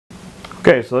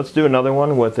Okay, so let's do another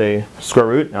one with a square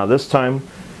root. Now this time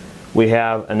we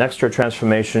have an extra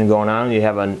transformation going on. You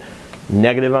have a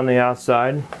negative on the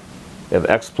outside, you have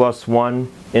x plus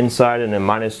 1 inside, and then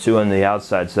minus 2 on the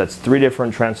outside. So that's three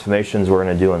different transformations we're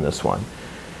going to do in this one.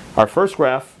 Our first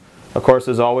graph, of course,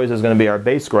 as always, is going to be our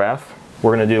base graph.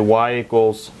 We're going to do y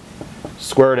equals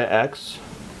square root of x,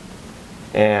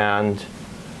 and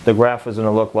the graph is going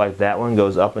to look like that one,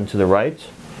 goes up and to the right.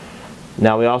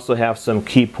 Now we also have some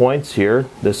key points here.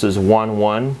 This is 1,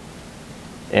 1,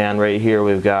 and right here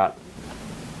we've got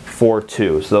 4,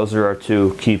 2. So those are our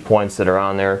two key points that are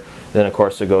on there. Then of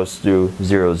course it goes through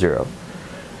 0, 0.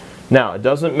 Now it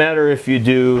doesn't matter if you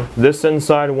do this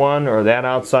inside one or that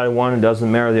outside one. It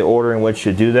doesn't matter the order in which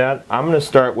you do that. I'm going to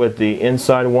start with the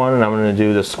inside one, and I'm going to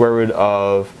do the square root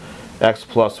of x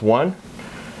plus 1.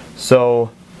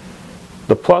 So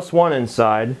the plus 1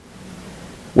 inside,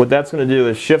 what that's going to do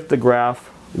is shift the graph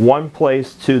one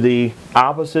place to the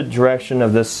opposite direction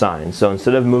of this sign. So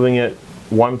instead of moving it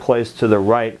one place to the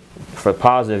right for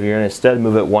positive, you're going to instead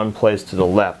move it one place to the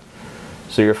left.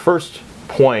 So your first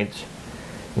point,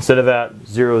 instead of at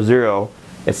 0, 0,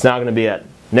 it's now going to be at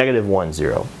negative 1,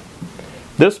 0.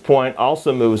 This point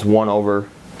also moves 1 over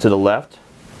to the left.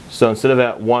 So instead of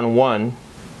at 1, 1,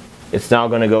 it's now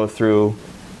going to go through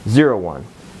 0, 1.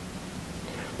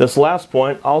 This last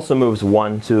point also moves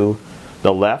 1 to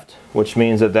the left, which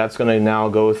means that that's going to now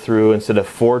go through, instead of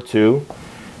 4, 2,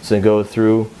 it's going to go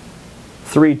through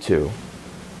 3, 2.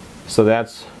 So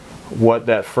that's what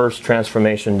that first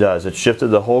transformation does. It shifted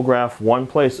the whole graph one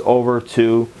place over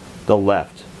to the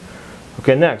left.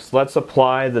 Okay, next let's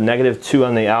apply the negative 2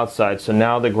 on the outside. So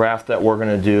now the graph that we're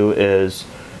going to do is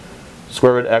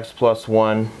square root x plus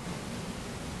 1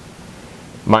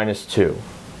 minus 2.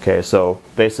 Okay, so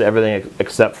basically everything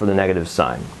except for the negative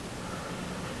sign.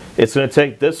 It's going to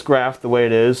take this graph the way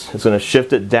it is, it's going to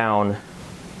shift it down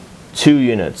 2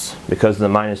 units because of the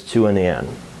minus 2 in the end.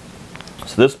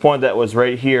 So this point that was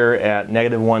right here at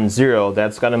negative 1, 0,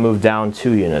 that's going to move down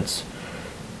 2 units.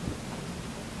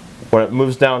 When it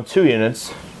moves down 2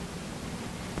 units,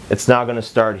 it's now going to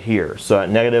start here. So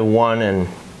at negative 1 and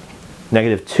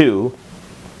negative 2,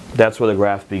 that's where the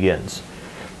graph begins.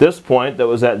 This point that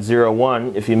was at 0,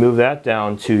 1, if you move that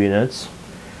down 2 units,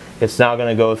 it's now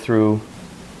going to go through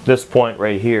this point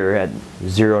right here at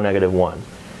 0, negative 1.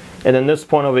 And then this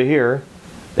point over here,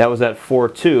 that was at 4,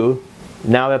 2,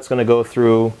 now that's going to go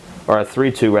through, or at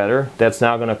 3, 2 rather, that's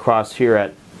now going to cross here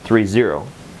at 3, 0.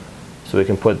 So we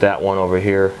can put that one over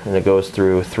here, and it goes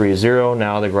through 3, 0.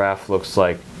 Now the graph looks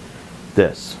like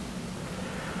this.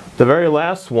 The very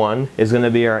last one is going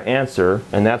to be our answer,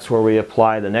 and that's where we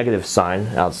apply the negative sign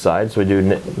outside. So we do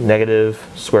negative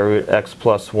square root x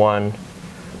plus 1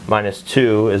 minus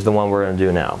 2 is the one we're going to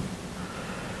do now.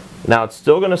 Now it's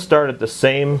still going to start at the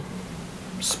same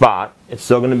spot. It's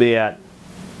still going to be at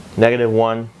negative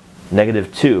 1,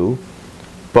 negative 2,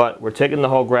 but we're taking the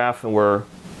whole graph and we're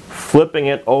flipping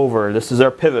it over. This is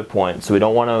our pivot point, so we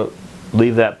don't want to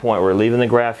leave that point. We're leaving the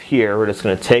graph here. We're just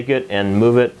going to take it and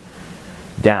move it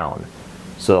down.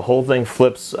 So the whole thing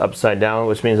flips upside down,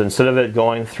 which means instead of it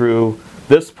going through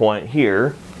this point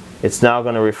here, it's now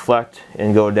going to reflect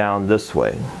and go down this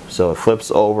way. So it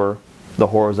flips over the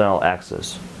horizontal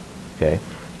axis. Okay,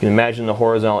 you can imagine the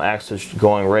horizontal axis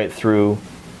going right through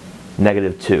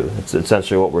negative 2. That's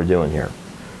essentially what we're doing here.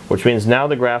 Which means now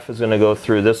the graph is going to go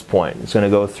through this point. It's going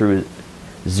to go through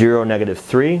 0, negative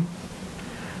 3.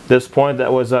 This point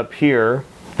that was up here,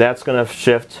 that's going to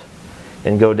shift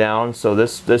and go down. So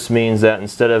this means that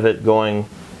instead of it going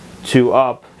 2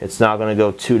 up, it's now going to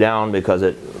go 2 down because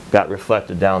it got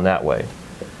reflected down that way.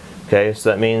 Okay,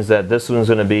 so that means that this one's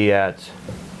going to be at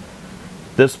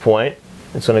this point.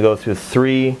 It's going to go through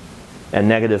 3 and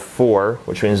negative 4,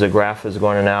 which means the graph is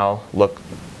going to now look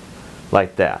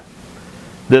like that.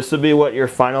 This would be what your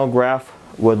final graph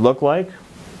would look like.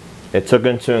 It took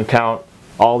into account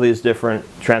all these different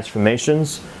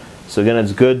transformations. So again,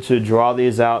 it's good to draw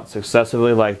these out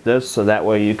successively like this, so that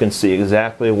way you can see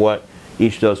exactly what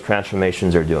each of those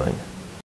transformations are doing.